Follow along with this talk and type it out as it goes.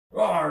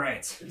All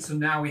right, so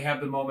now we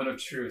have the moment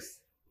of truth.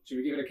 Should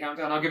we give it a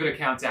countdown? I'll give it a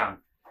countdown.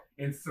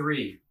 In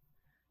 3,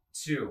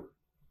 2,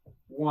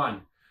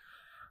 1.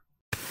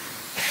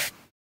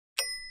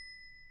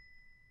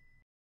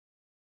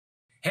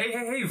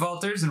 Hey,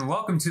 Vaulters, and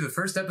welcome to the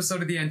first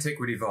episode of the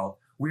Antiquity Vault.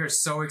 We are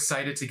so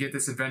excited to get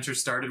this adventure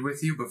started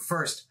with you, but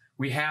first,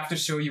 we have to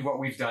show you what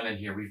we've done in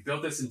here. We've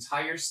built this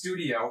entire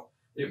studio.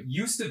 It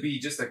used to be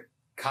just a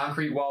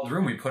concrete walled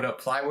room. We put up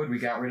plywood, we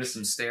got rid of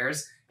some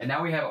stairs, and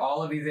now we have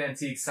all of these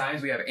antique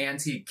signs. We have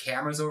antique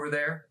cameras over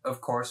there. Of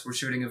course, we're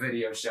shooting a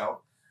video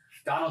show.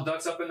 Donald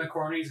Duck's up in the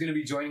corner. He's going to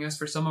be joining us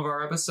for some of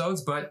our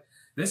episodes, but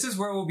this is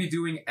where we'll be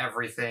doing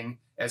everything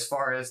as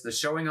far as the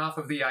showing off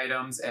of the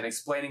items and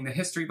explaining the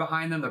history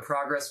behind them, the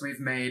progress we've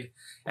made,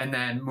 and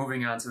then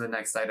moving on to the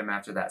next item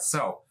after that.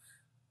 So,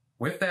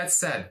 with that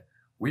said,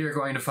 we are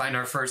going to find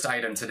our first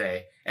item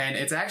today. And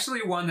it's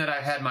actually one that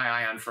I've had my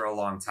eye on for a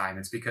long time.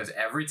 It's because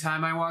every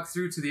time I walk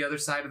through to the other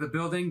side of the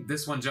building,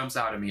 this one jumps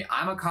out at me.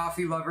 I'm a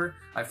coffee lover.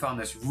 I found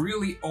this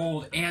really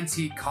old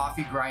antique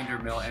coffee grinder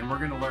mill, and we're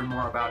gonna learn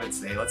more about it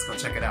today. Let's go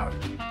check it out.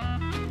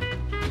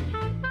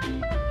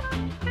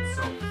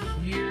 So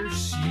here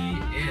she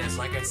is.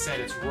 Like I said,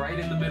 it's right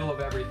in the middle of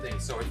everything.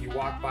 So if you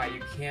walk by,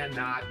 you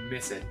cannot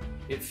miss it.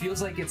 It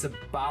feels like it's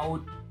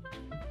about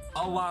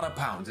a lot of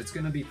pounds. It's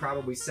going to be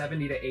probably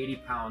 70 to 80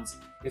 pounds.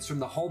 It's from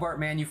the Hobart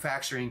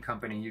Manufacturing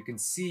Company. You can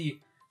see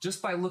just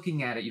by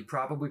looking at it, you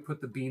probably put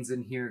the beans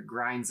in here, it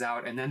grinds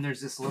out, and then there's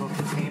this little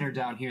container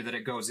down here that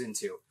it goes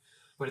into.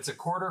 But it's a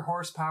 1/4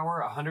 horsepower,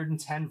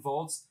 110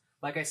 volts.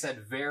 Like I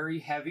said, very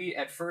heavy.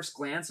 At first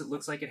glance, it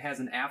looks like it has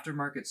an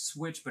aftermarket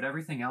switch, but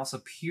everything else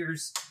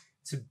appears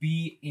to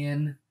be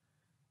in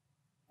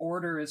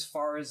order as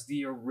far as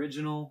the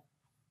original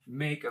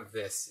make of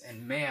this.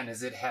 And man,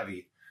 is it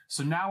heavy.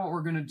 So now what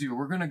we're going to do,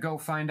 we're going to go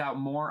find out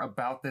more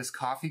about this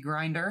coffee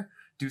grinder,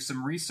 do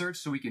some research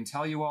so we can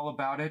tell you all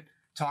about it,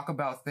 talk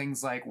about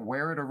things like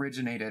where it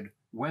originated,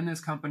 when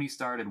this company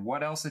started,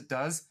 what else it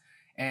does,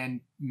 and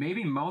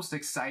maybe most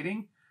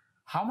exciting,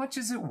 how much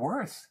is it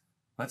worth?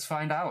 Let's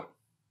find out.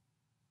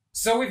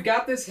 So we've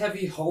got this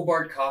heavy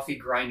Hobart coffee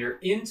grinder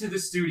into the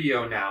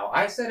studio now.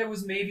 I said it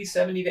was maybe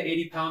 70 to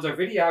 80 pounds. Our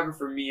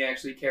videographer, me,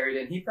 actually carried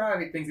it, and he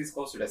probably thinks it's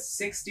closer to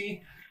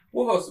 60.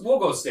 We'll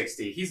go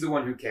 60. He's the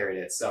one who carried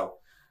it. So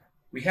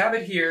we have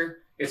it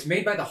here. It's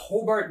made by the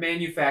Hobart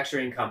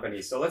Manufacturing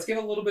Company. So let's get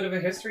a little bit of a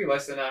history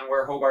lesson on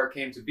where Hobart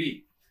came to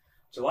be.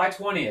 July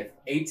 20th,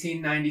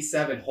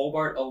 1897,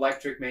 Hobart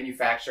Electric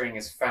Manufacturing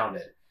is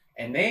founded.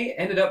 And they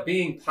ended up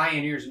being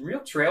pioneers and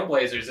real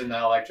trailblazers in the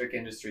electric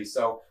industry.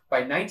 So by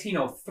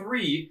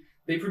 1903,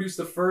 they produced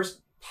the first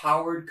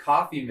powered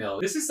coffee mill.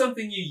 This is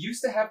something you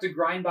used to have to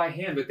grind by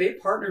hand, but they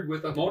partnered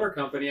with a motor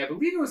company. I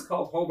believe it was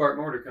called Hobart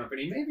Motor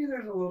Company. Maybe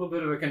there's a little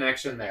bit of a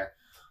connection there.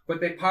 But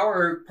they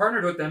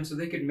partnered with them so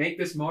they could make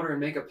this motor and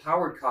make a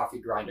powered coffee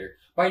grinder.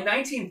 By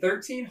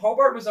 1913,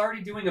 Hobart was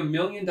already doing $1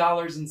 million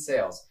in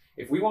sales.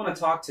 If we want to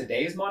talk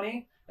today's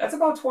money, that's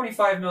about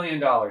 $25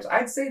 million.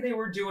 I'd say they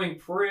were doing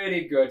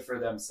pretty good for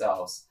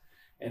themselves.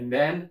 And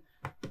then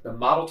the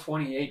Model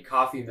 28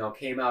 coffee mill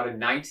came out in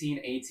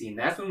 1918.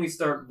 That's when we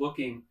start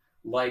looking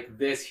like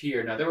this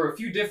here. Now, there were a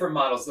few different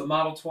models, the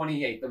Model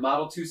 28, the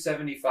Model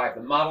 275,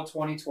 the Model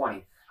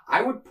 2020.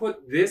 I would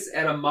put this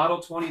at a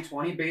Model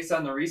 2020 based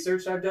on the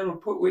research I've done,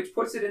 which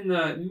puts it in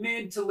the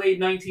mid to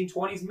late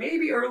 1920s,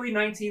 maybe early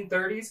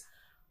 1930s.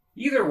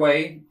 Either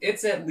way,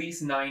 it's at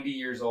least 90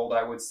 years old,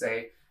 I would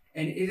say,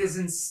 and it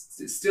is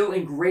still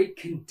in great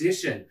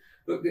condition.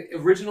 Look, the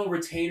original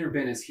retainer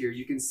bin is here.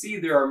 You can see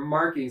there are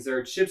markings, there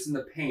are chips in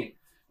the paint.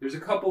 There's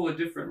a couple of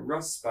different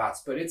rust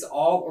spots, but it's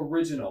all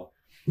original.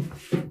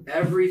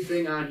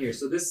 Everything on here.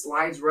 So this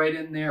slides right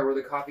in there where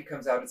the coffee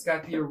comes out. It's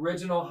got the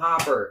original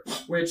hopper,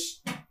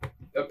 which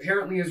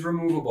apparently is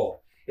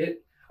removable.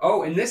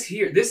 And this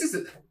here, this is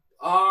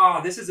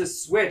a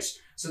switch.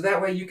 So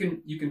that way you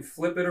can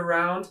flip it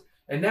around,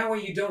 and that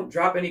way you don't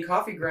drop any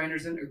coffee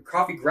grounds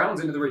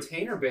into the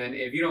retainer bin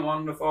if you don't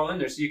want them to fall in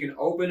there. So you can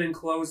open and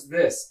close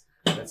this.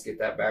 Let's get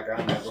that back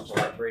on there before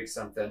I break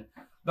something.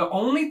 The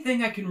only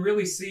thing I can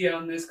really see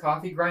on this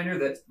coffee grinder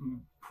that's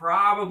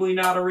probably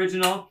not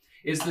original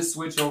is the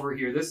switch over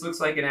here. This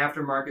looks like an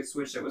aftermarket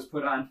switch that was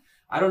put on.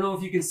 I don't know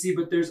if you can see,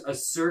 but there's a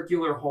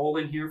circular hole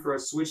in here for a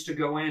switch to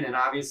go in, and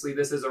obviously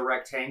this is a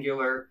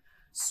rectangular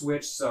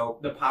switch, so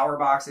the power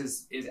box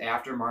is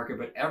aftermarket,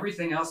 but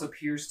everything else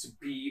appears to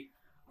be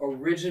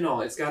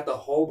original. It's got the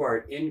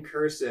Hobart in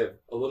cursive,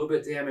 a little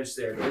bit damaged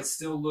there, but it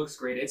still looks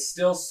great. It's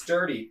still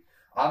sturdy.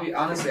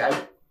 Honestly,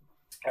 I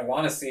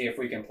want to see if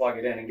we can plug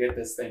it in and get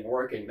this thing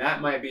working.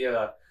 That might be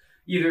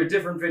either a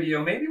different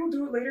video. Maybe we'll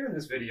do it later in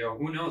this video.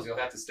 Who knows? You'll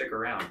have to stick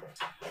around.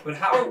 But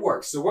how it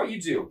works. So what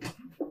you do,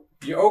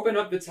 you open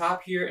up the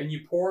top here and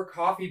you pour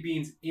coffee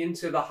beans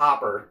into the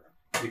hopper.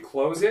 You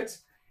close it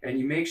and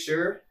you make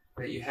sure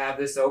that you have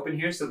this open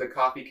here so the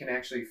coffee can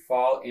actually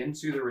fall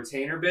into the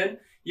retainer bin.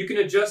 You can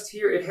adjust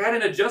here. It had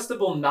an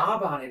adjustable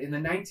knob on it in the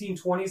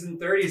 1920s and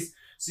 30s,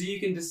 so you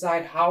can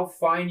decide how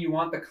fine you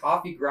want the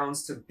coffee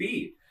grounds to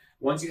be.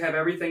 Once you have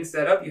everything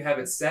set up, you have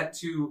it set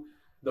to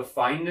the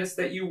fineness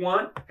that you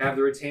want, have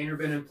the retainer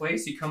bin in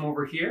place, you come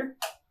over here,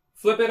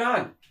 flip it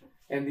on,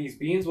 and these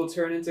beans will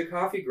turn into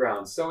coffee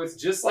grounds. So it's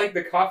just like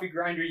the coffee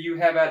grinder you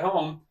have at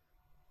home,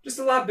 just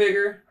a lot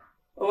bigger,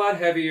 a lot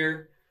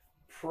heavier,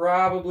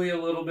 probably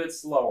a little bit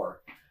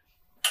slower.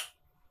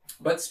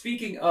 But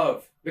speaking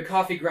of the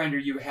coffee grinder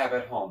you have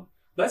at home,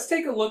 let's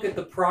take a look at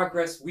the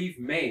progress we've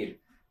made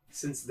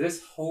since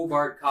this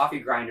Hobart coffee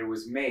grinder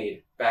was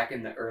made back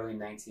in the early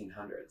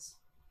 1900s.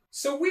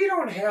 So we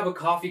don't have a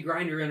coffee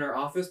grinder in our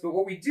office, but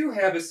what we do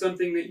have is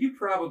something that you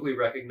probably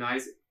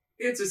recognize.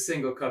 It's a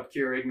single cup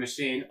Keurig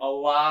machine. A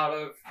lot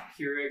of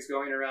Keurigs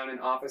going around in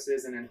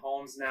offices and in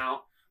homes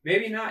now.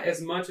 Maybe not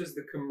as much as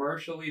the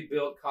commercially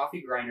built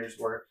coffee grinders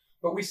were,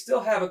 but we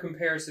still have a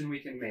comparison we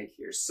can make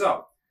here.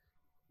 So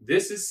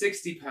this is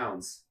 60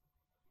 pounds.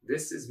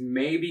 This is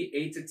maybe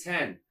 8 to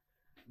 10.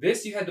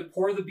 This you had to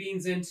pour the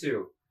beans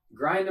into,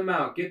 grind them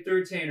out, get the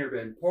retainer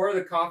bin, pour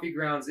the coffee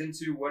grounds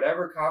into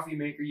whatever coffee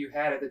maker you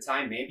had at the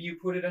time. Maybe you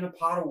put it in a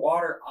pot of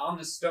water on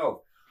the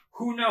stove.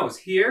 Who knows?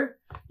 Here,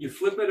 you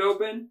flip it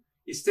open.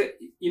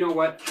 You know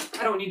what?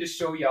 I don't need to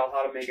show y'all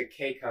how to make a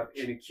K-cup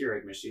in a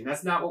Keurig machine.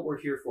 That's not what we're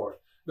here for.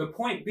 The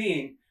point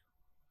being,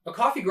 a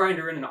coffee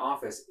grinder in an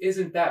office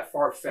isn't that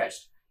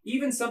far-fetched.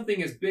 Even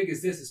something as big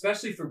as this,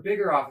 especially for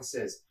bigger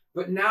offices.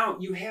 But now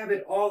you have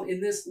it all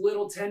in this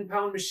little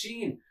 10-pound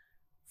machine.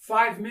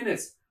 5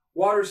 minutes,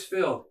 water's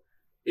filled,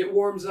 it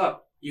warms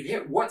up. You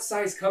hit what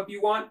size cup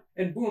you want,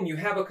 and boom, you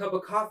have a cup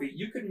of coffee.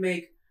 You can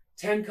make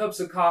 10 cups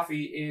of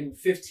coffee in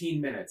 15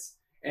 minutes.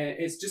 And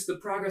it's just the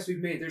progress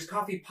we've made. There's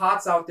coffee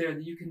pots out there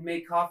that you can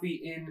make coffee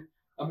in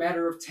a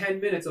matter of 10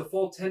 minutes, a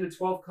full 10 to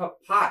 12 cup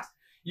pot.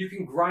 You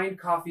can grind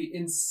coffee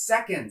in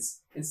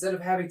seconds instead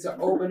of having to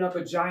open up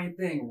a giant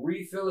thing,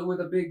 refill it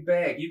with a big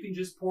bag. You can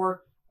just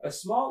pour a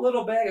small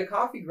little bag of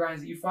coffee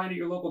grinds that you find at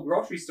your local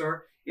grocery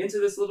store into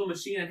this little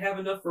machine and have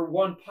enough for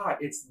one pot.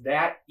 It's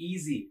that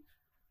easy.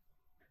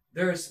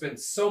 There has been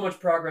so much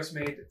progress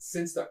made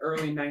since the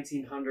early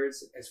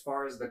 1900s as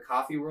far as the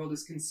coffee world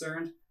is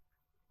concerned.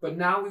 But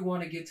now we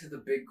want to get to the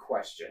big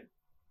question.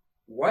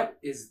 What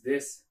is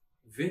this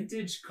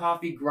vintage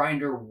coffee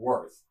grinder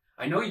worth?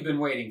 I know you've been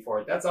waiting for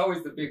it. That's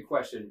always the big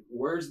question.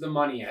 Where's the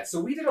money at? So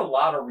we did a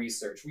lot of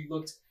research. We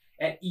looked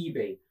at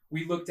eBay.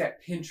 We looked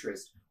at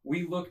Pinterest.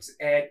 We looked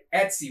at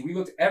Etsy. We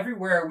looked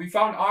everywhere. We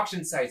found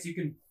auction sites. You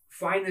can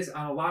find this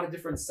on a lot of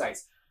different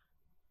sites.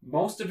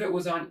 Most of it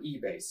was on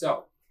eBay.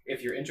 So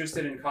if you're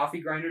interested in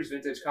coffee grinders,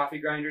 vintage coffee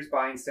grinders,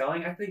 buying,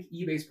 selling, I think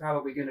eBay's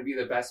probably going to be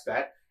the best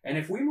bet. And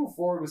if we move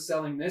forward with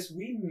selling this,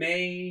 we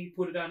may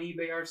put it on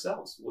eBay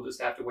ourselves. We'll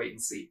just have to wait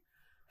and see.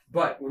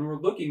 But when we're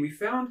looking, we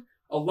found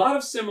a lot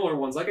of similar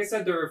ones. Like I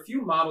said, there are a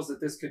few models that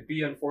this could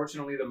be.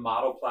 Unfortunately, the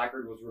model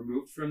placard was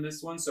removed from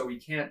this one, so we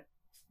can't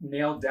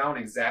nail down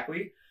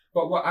exactly.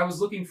 But what I was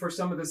looking for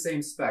some of the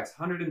same specs,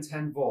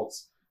 110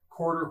 volts,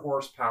 quarter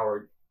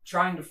horsepower,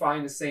 trying to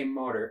find the same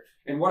motor.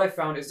 And what I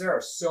found is there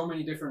are so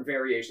many different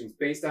variations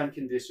based on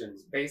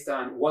conditions, based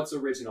on what's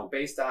original,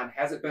 based on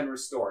has it been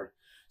restored.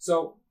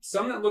 So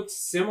some that looked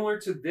similar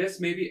to this,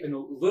 maybe in a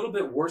little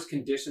bit worse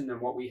condition than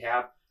what we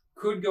have,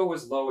 could go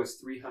as low as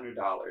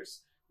 $300.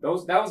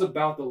 That was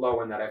about the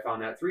low end that I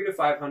found. That $300 to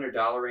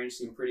 $500 range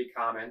seemed pretty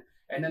common.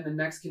 And then the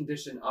next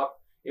condition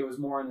up, it was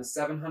more in the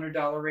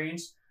 $700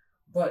 range.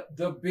 But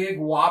the big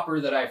whopper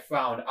that I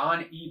found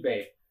on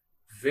eBay,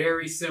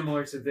 very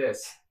similar to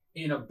this,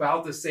 in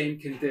about the same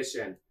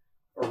condition.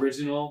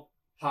 Original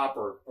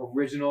hopper,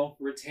 original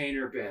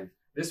retainer bin.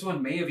 This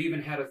one may have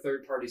even had a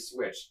third-party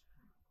switch.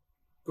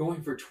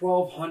 Going for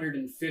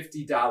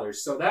 $1,250.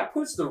 So that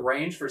puts the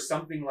range for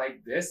something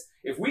like this.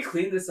 If we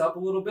clean this up a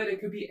little bit,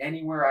 it could be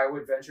anywhere, I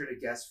would venture to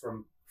guess,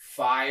 from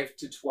 $500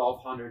 to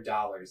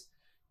 $1,200.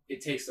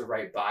 It takes the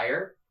right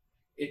buyer.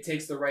 It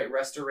takes the right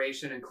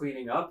restoration and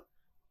cleaning up.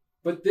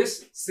 But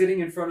this sitting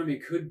in front of me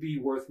could be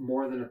worth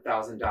more than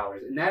 $1,000.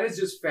 And that is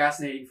just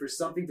fascinating for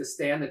something to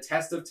stand the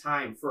test of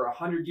time for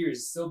 100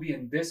 years, still be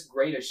in this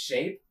great a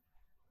shape.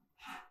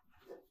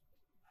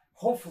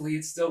 Hopefully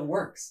it still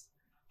works.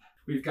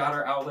 We've got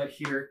our outlet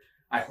here.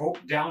 I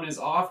hope down is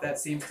off. That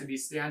seems to be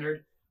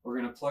standard. We're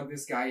going to plug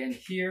this guy in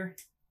here.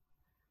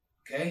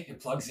 Okay, it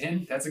plugs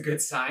in. That's a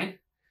good sign.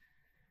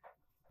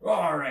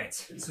 All right,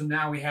 so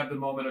now we have the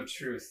moment of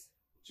truth.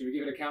 Should we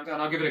give it a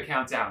countdown? I'll give it a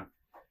countdown.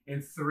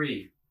 In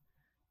 3,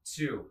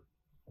 2,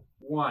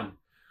 1.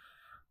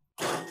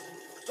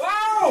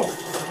 Whoa!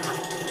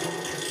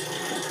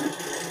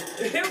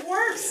 It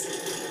works!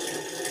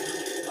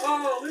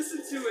 Oh, listen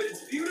to it.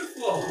 It's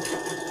beautiful.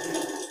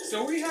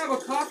 So we have a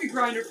coffee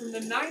grinder from the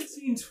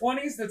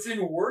 1920s that's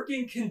in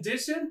working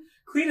condition.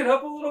 Clean it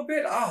up a little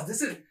bit. Oh,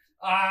 that's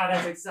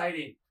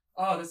exciting.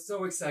 Oh, that's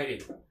so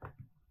exciting.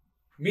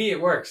 Me, it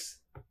works.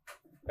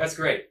 That's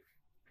great.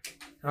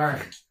 All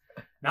right.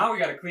 Now we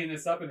got to clean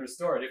this up and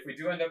restore it. If we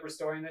do end up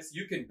restoring this,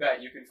 you can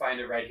bet you can find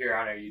it right here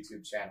on our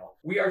YouTube channel.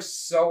 We are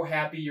so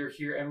happy you're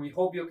here, and we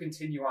hope you'll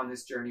continue on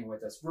this journey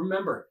with us.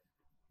 Remember,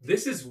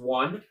 this is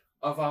one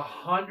of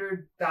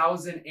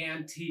 100,000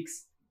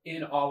 antiques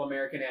in All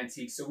American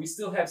Antiques. So we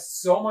still have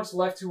so much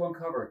left to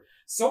uncover.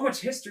 So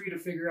much history to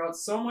figure out,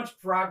 so much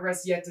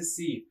progress yet to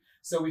see.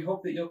 So we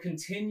hope that you'll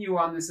continue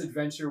on this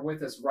adventure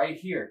with us right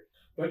here.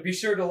 But be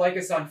sure to like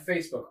us on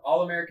Facebook,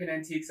 All American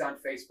Antiques on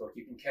Facebook.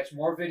 You can catch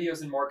more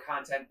videos and more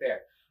content there.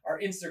 Our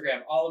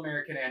Instagram, All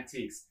American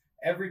Antiques.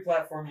 Every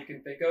platform you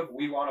can think of,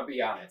 we want to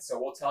be on it. So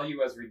we'll tell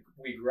you as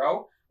we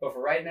grow. But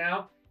for right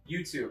now,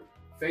 YouTube,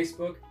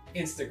 Facebook,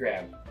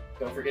 Instagram.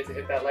 Don't forget to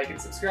hit that like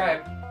and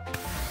subscribe.